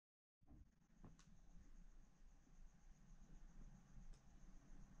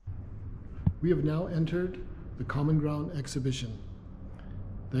We have now entered the Common Ground exhibition.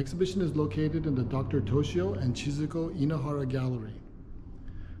 The exhibition is located in the Dr. Toshio and Chizuko Inahara Gallery.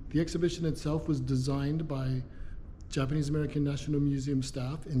 The exhibition itself was designed by Japanese American National Museum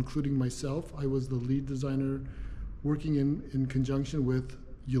staff, including myself. I was the lead designer working in conjunction with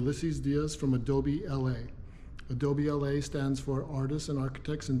Ulises Diaz from ADOBE LA. ADOBE LA stands for Artists and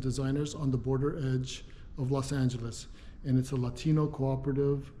Architects and Designers on the Border Edge of Los Angeles, and it's a Latino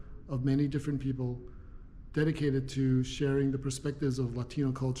cooperative of many different people dedicated to sharing the perspectives of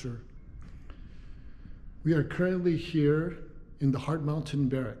Latino culture. We are currently here in the Heart Mountain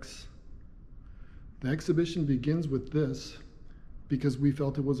Barracks. The exhibition begins with this because we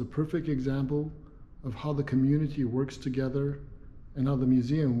felt it was a perfect example of how the community works together and how the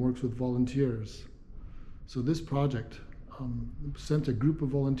museum works with volunteers. So this project sent a group of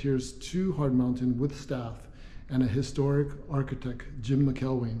volunteers to Heart Mountain with staff and a historic architect, Jim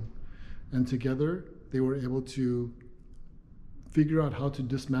McElwain. And together, they were able to figure out how to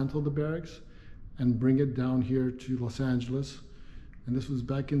dismantle the barracks and bring it down here to Los Angeles. And this was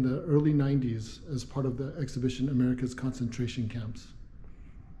back in the early 90s as part of the exhibition, America's Concentration Camps.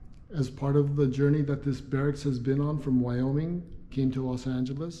 As part of the journey that this barracks has been on from Wyoming, came to Los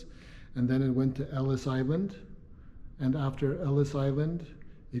Angeles, and then it went to Ellis Island. And after Ellis Island,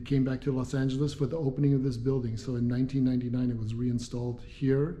 it came back to Los Angeles for the opening of this building. So in 1999, it was reinstalled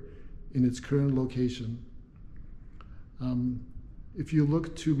here in its current location. If you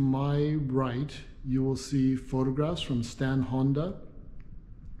look to my right, you will see photographs from Stan Honda.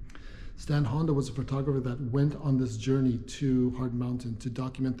 Stan Honda was a photographer that went on this journey to Heart Mountain to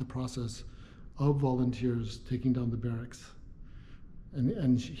document the process of volunteers taking down the barracks.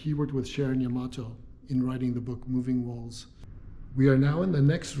 And he worked with Sharon Yamato in writing the book, Moving Walls. We are now in the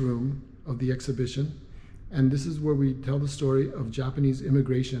next room of the exhibition, and this is where we tell the story of Japanese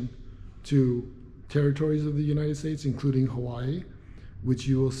immigration to territories of the United States, including Hawaii, which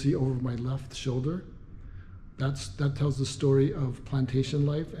you will see over my left shoulder. That tells the story of plantation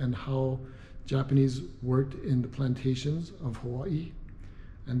life and how Japanese worked in the plantations of Hawaii.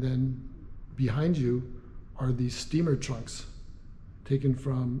 And then behind you are these steamer trunks taken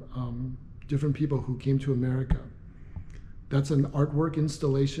from different people who came to America. That's an artwork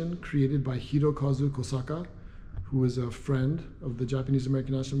installation created by Hirokazu Kosaka, who is a friend of the Japanese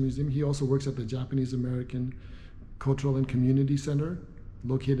American National Museum. He also works at the Japanese American Cultural and Community Center,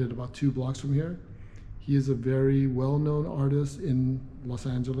 located about 2 blocks from here. He is a very well-known artist in Los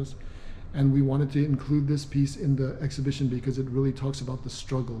Angeles, and we wanted to include this piece in the exhibition because it really talks about the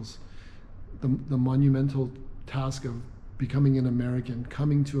struggles, the monumental task of becoming an American,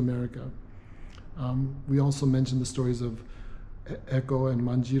 coming to America. We also mentioned the stories of Eko and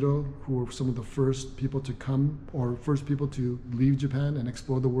Manjiro, who were some of the first people to come, or first people to leave Japan and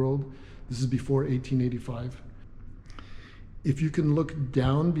explore the world. This is before 1885. If you can look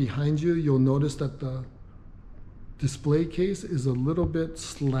down behind you, you'll notice that the display case is a little bit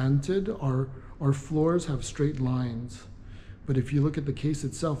slanted. Our floors have straight lines. But if you look at the case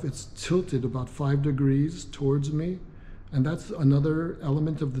itself, it's tilted about 5 degrees towards me. And that's another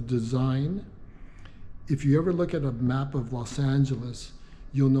element of the design. If you ever look at a map of Los Angeles,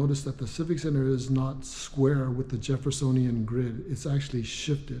 you'll notice that the Civic Center is not square with the Jeffersonian grid. It's actually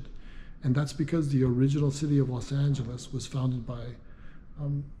shifted. And that's because the original city of Los Angeles was founded by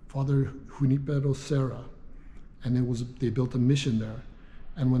Father Junipero Serra. And they built a mission there.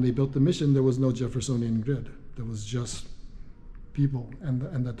 And when they built the mission, there was no Jeffersonian grid. There was just people and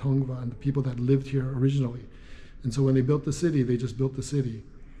the Tongva and the people that lived here originally. And so when they built the city, they just built the city.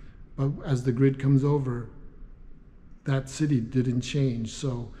 But as the grid comes over, that city didn't change.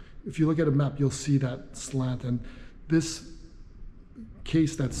 So if you look at a map, you'll see that slant. And this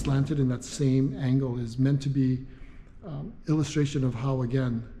case that's slanted in that same angle is meant to be illustration of how,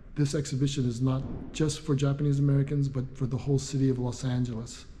 again, this exhibition is not just for Japanese Americans, but for the whole city of Los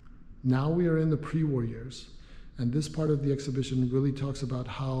Angeles. Now we are in the pre-war years. And this part of the exhibition really talks about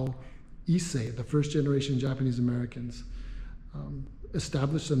how Issei, the first generation Japanese Americans,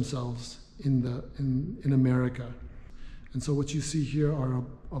 established themselves in America. And so what you see here are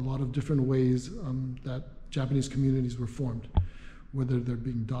a lot of different ways that Japanese communities were formed, whether they're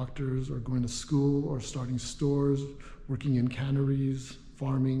being doctors or going to school or starting stores, working in canneries,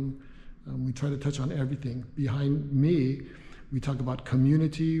 farming. We try to touch on everything. Behind me, we talk about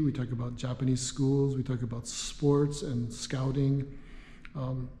community, we talk about Japanese schools, we talk about sports and scouting.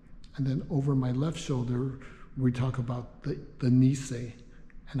 And then over my left shoulder, we talk about the Nisei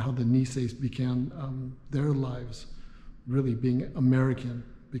and how the Niseis began their lives really being American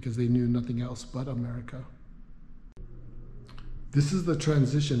because they knew nothing else but America. This is the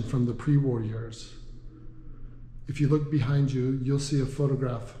transition from the pre-war years. If you look behind you, you'll see a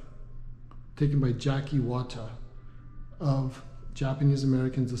photograph taken by Jackie Wata of Japanese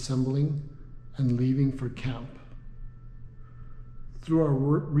Americans assembling and leaving for camp. Through our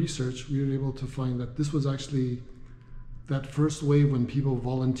research, we were able to find that this was actually that first wave when people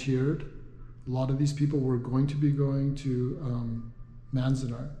volunteered. A lot of these people were going to be going to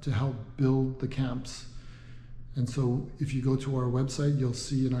Manzanar to help build the camps. And so if you go to our website, you'll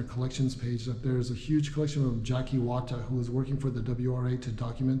see in our collections page that there's a huge collection of Jackie Wata, who was working for the WRA to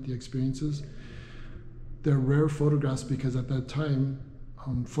document the experiences. They're rare photographs because at that time,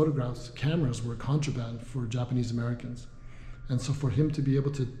 cameras were contraband for Japanese Americans. And so for him to be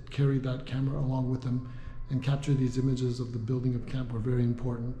able to carry that camera along with him and capture these images of the building of camp were very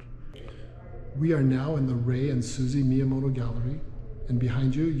important. We are now in the Ray and Susie Miyamoto Gallery, and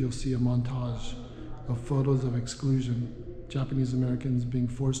behind you, you'll see a montage of photos of exclusion, Japanese Americans being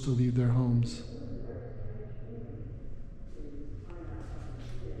forced to leave their homes.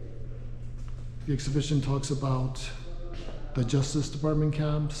 The exhibition talks about the Justice Department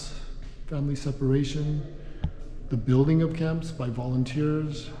camps, family separation, the building of camps by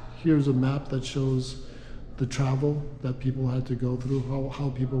volunteers. Here's a map that shows the travel that people had to go through, how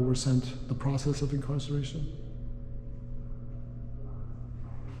people were sent, the process of incarceration.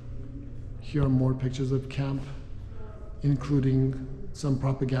 Here are more pictures of camp, including some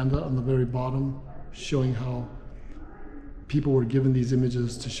propaganda on the very bottom, showing how people were given these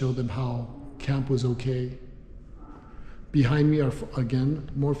images to show them how camp was okay. Behind me are, again,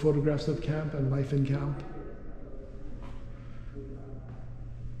 more photographs of camp and life in camp.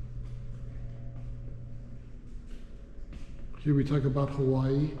 Here we talk about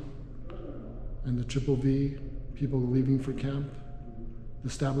Hawaii and the Triple V, people leaving for camp, the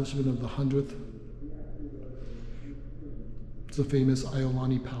establishment of the 100th. It's a famous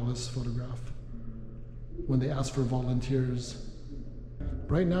Iolani Palace photograph when they asked for volunteers.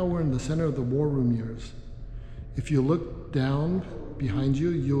 Right now we're in the center of the war room years. If you look down behind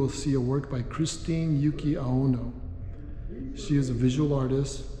you, you will see a work by Christine Yuki Aono. She is a visual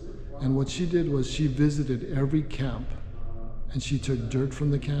artist, and what she did was she visited every camp and she took dirt from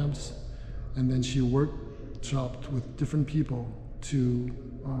the camps, and then she workshopped with different people to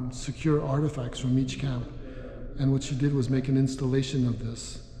secure artifacts from each camp. And what she did was make an installation of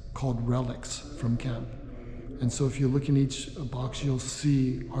this called Relics from Camp. And so if you look in each box, you'll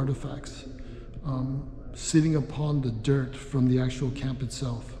see artifacts sitting upon the dirt from the actual camp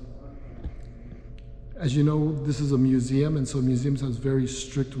itself. As you know, this is a museum, and so museums have very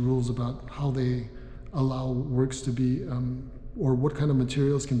strict rules about how they allow works to be, or what kind of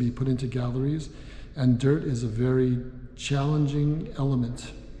materials can be put into galleries. And dirt is a very challenging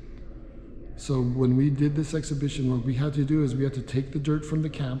element. So when we did this exhibition, what we had to do is we had to take the dirt from the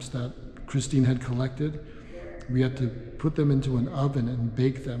camps that Christine had collected. We had to put them into an oven and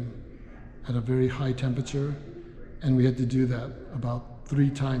bake them at a very high temperature. And we had to do that about 3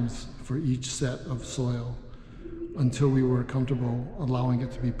 times for each set of soil until we were comfortable allowing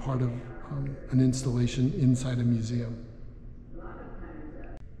it to be part of an installation inside a museum.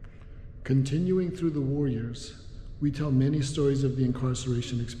 Continuing through the war years, we tell many stories of the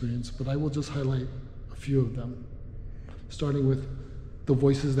incarceration experience, but I will just highlight a few of them. Starting with the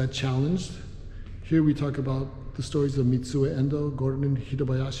voices that challenged. Here we talk about the stories of Mitsue Endo, Gordon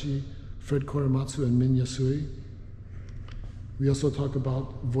Hitobayashi, Fred Korematsu, and Min Yasui. We also talk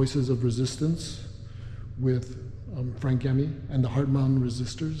about voices of resistance with Frank Gemi and the Heart Mountain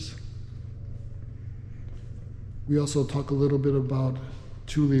Resistors. We also talk a little bit about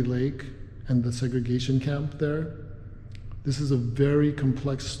Tule Lake and the segregation camp there. This is a very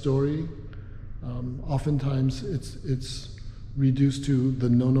complex story. Oftentimes it's reduced to the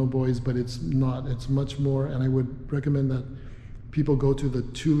no-no boys, but it's not. It's much more, and I would recommend that people go to the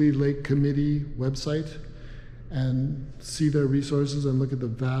Tule Lake Committee website and see their resources and look at the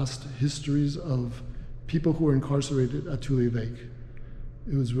vast histories of people who were incarcerated at Tule Lake.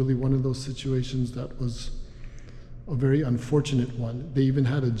 It was really one of those situations that was a very unfortunate one. They even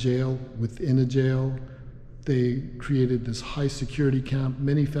had a jail within a jail. They created this high security camp.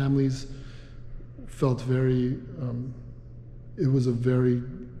 Many families felt very, it was a very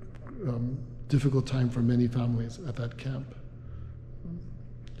difficult time for many families at that camp.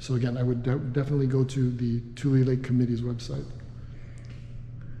 So again, I would definitely go to the Tule Lake Committee's website.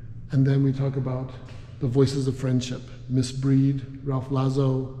 And then we talk about the voices of friendship. Miss Breed, Ralph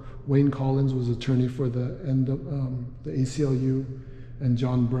Lazo, Wayne Collins was attorney for the ACLU, and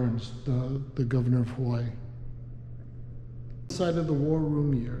John Burns, the governor of Hawaii. Outside of the war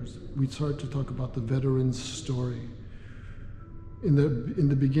room years, we start to talk about the veteran's story. In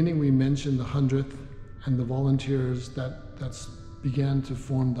the beginning, we mentioned the 100th and the volunteers that began to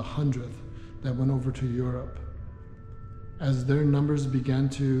form the 100th that went over to Europe. As their numbers began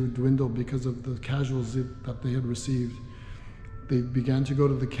to dwindle because of the casualties that they had received, they began to go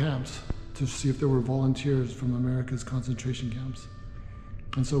to the camps to see if there were volunteers from America's concentration camps.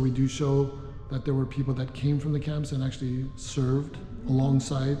 And so we do show that there were people that came from the camps and actually served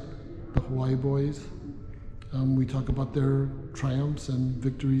alongside the Hawaii boys. We talk about their triumphs and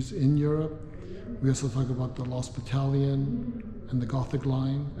victories in Europe. We also talk about the Lost Battalion and the Gothic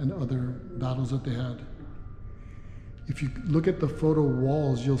Line and other battles that they had. If you look at the photo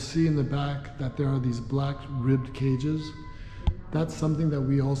walls, you'll see in the back that there are these black ribbed cages. That's something that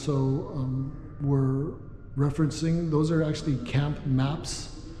we also were referencing. Those are actually camp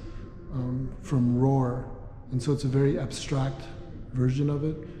maps from Roar. And so it's a very abstract version of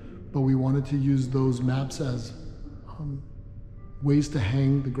it, but we wanted to use those maps as ways to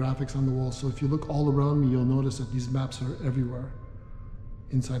hang the graphics on the wall. So if you look all around me, you'll notice that these maps are everywhere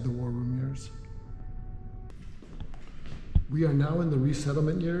inside the war room years. We are now in the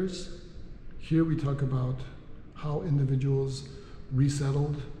resettlement years. Here we talk about how individuals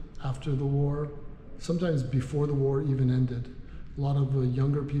resettled after the war, sometimes before the war even ended. A lot of the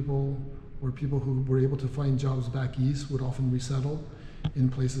younger people or people who were able to find jobs back east would often resettle in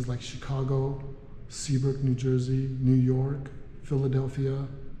places like Chicago, Seabrook, New Jersey, New York, Philadelphia,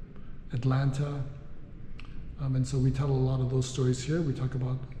 Atlanta. And so we tell a lot of those stories here. We talk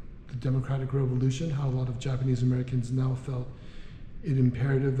about the Democratic Revolution, how a lot of Japanese Americans now felt it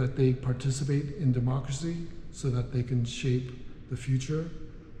imperative that they participate in democracy so that they can shape the future.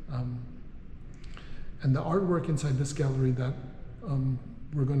 And the artwork inside this gallery that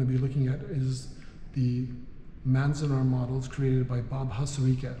we're going to be looking at is the Manzanar models created by Bob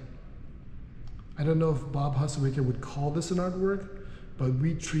Hasarika. I don't know if Bob Hasarika would call this an artwork, but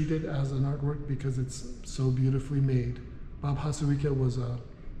we treat it as an artwork because it's so beautifully made. Bob Hasarika was an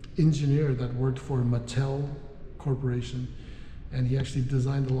engineer that worked for Mattel Corporation, and he actually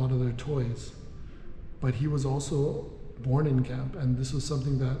designed a lot of their toys. But he was also born in camp, and this was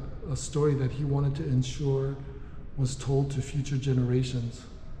something that, a story that he wanted to ensure was told to future generations.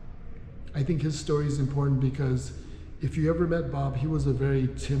 I think his story is important because if you ever met Bob, he was a very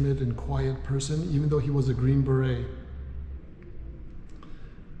timid and quiet person, even though he was a Green Beret.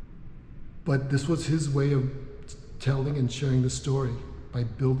 But this was his way of telling and sharing the story by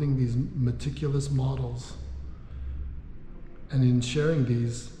building these meticulous models. And in sharing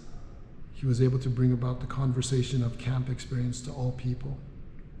these, he was able to bring about the conversation of camp experience to all people.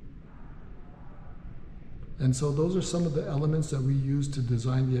 And so those are some of the elements that we use to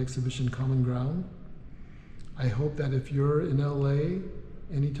design the exhibition Common Ground. I hope that if you're in LA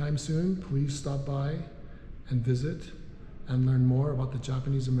anytime soon, please stop by and visit and learn more about the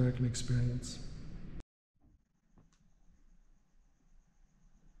Japanese American experience.